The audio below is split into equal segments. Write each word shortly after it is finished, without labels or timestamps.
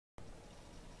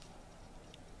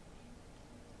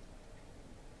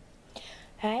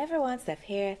everyone, Steff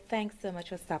here. Thanks so much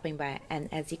for stopping by, and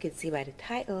as you can see by the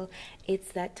title,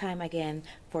 it's that time again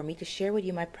for me to share with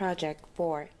you my project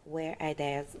for Where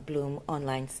Ideas Bloom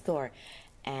online store.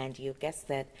 And you guessed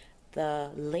that, the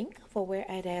link for Where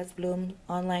Ideas Bloom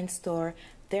online store,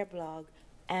 their blog,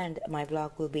 and my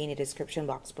blog will be in the description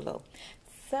box below.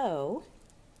 So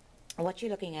what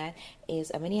you're looking at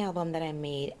is a mini album that I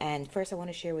made, and first I want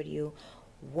to share with you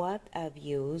what I've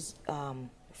used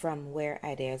from Where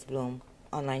Ideas Bloom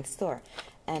online store.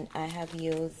 And I have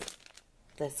used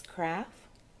this Kraft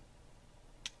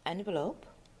envelope.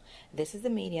 This is the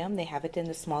medium. They have it in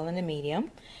the small and the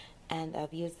medium, and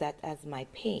I've used that as my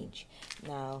page.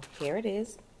 Now here it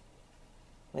is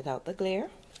without the glare.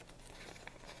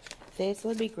 This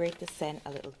would be great to send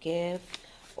a little gift,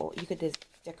 or you could just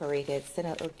decorate it, send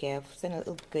a little gift, send a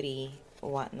little goodie,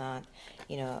 whatnot,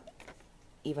 you know,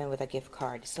 even with a gift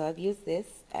card. So I've used this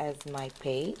as my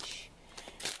page.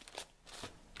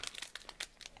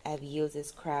 I've used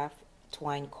this Kraft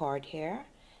twine cord here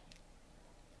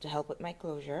to help with my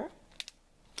closure,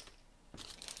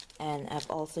 and I've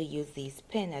also used these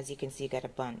pins. As you can see, you got a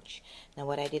bunch. Now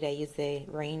what I did, I used the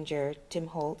Ranger Tim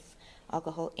Holtz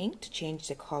alcohol ink to change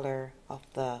the color of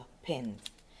the pins.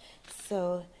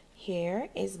 So here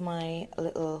is my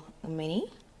little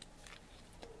mini,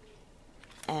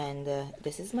 and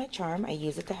this is my charm. I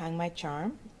use it to hang my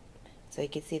charm, so you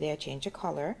can see there I change the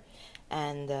color,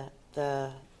 and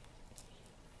the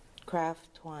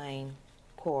Kraft twine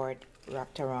cord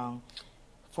wrapped around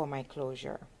for my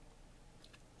closure,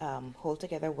 hold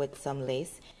together with some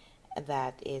lace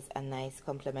that is a nice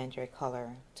complementary color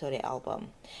to the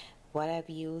album. What I've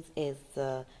used is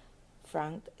the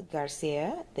Frank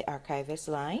Garcia, the Archivist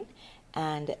line,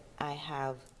 and I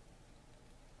have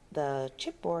the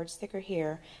chipboard sticker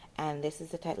here, and this is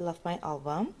the title of my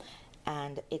album,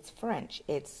 and it's French.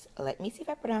 It's, let me see if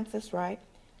I pronounce this right,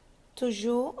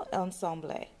 Toujours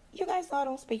ensemble. You guys know I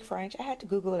don't speak French. I had to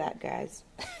Google that, guys.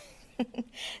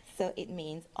 So it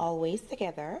means always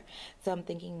together. So I'm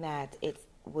thinking that it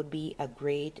would be a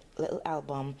great little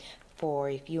album for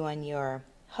if you and your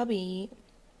hubby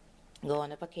go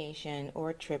on a vacation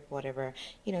or a trip, whatever,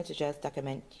 you know, to just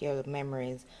document your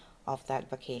memories of that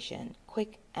vacation.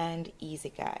 Quick and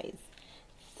easy, guys.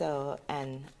 So,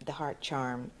 and the heart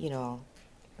charm, you know,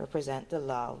 represent the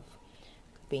love,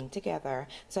 being together.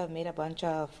 So I've made a bunch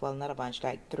of, well, not a bunch,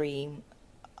 like 3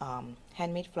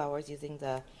 handmade flowers using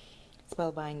the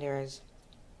Spellbinders,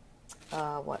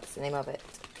 what's the name of it?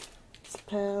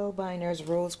 Spellbinders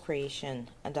Rose Creation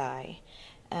die.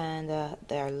 And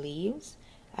there are leaves.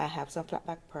 I have some flat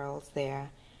back pearls there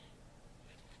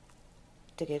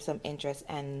to give some interest,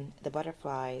 and the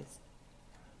butterflies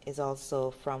is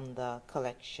also from the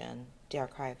collection, the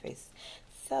Archivist.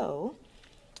 So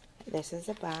this is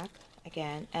the back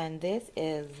again, and this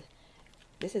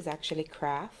is actually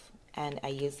Kraft, and I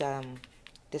use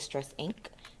distress ink,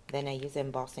 then I use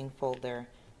embossing folder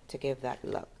to give that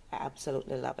look. I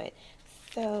absolutely love it.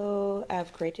 So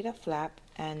I've created a flap,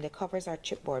 and the covers are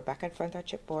chipboard, back and front are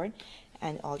chipboard,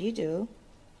 and all you do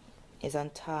is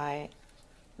untie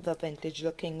the vintage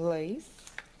looking lace,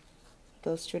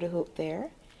 goes through the hoop there,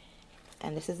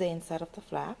 and this is the inside of the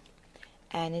flap,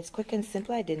 and it's quick and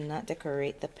simple. I did not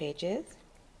decorate the pages.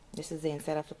 This is the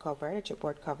inside of the cover, the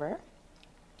chipboard cover.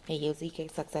 I use EK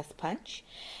Success Punch.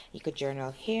 You could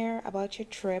journal here about your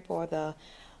trip, or the,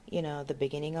 you know, the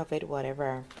beginning of it,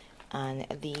 whatever. And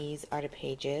these are the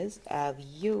pages I've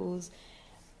used.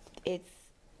 It's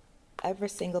every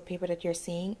single paper that you're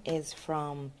seeing is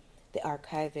from the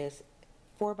Archivist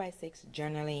 4x6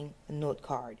 journaling note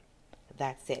card.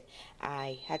 That's it.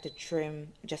 I had to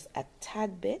trim just a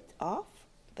tad bit off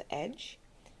the edge,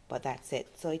 but that's it.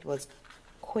 So it was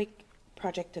quick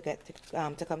project to get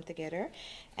to come together.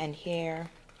 And here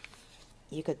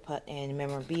you could put in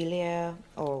memorabilia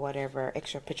or whatever,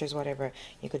 extra pictures, whatever.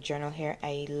 You could journal here.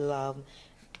 I love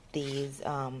these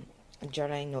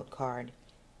journaling note card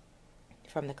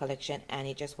from the collection, and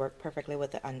it just worked perfectly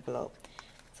with the envelope.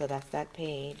 So that's that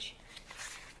page.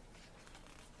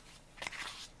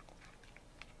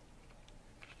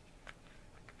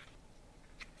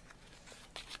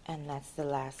 And that's the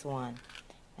last one.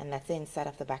 And that's the inside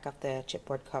of the back of the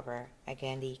chipboard cover.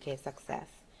 Again, the EK Success.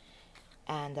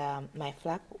 And my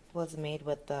flap was made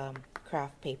with the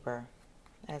Kraft paper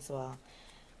as well.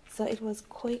 So it was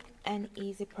quick and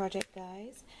easy project,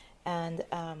 guys. And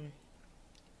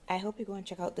I hope you go and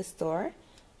check out the store.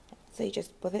 So you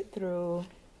just put it through.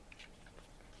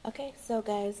 Okay, so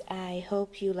guys, I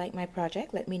hope you like my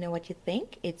project. Let me know what you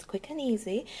think. It's quick and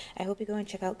easy. I hope you go and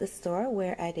check out the store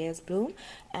Where Ideas Bloom,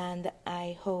 and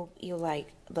I hope you like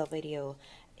the video.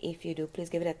 If you do, please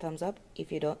give it a thumbs up.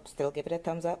 If you don't, still give it a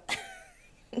thumbs up.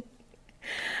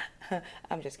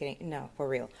 I'm just kidding. No, for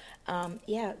real.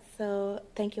 Yeah, so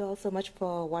thank you all so much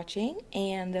for watching,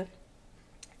 and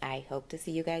I hope to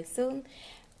see you guys soon.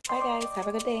 Bye guys, have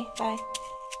a good day. Bye.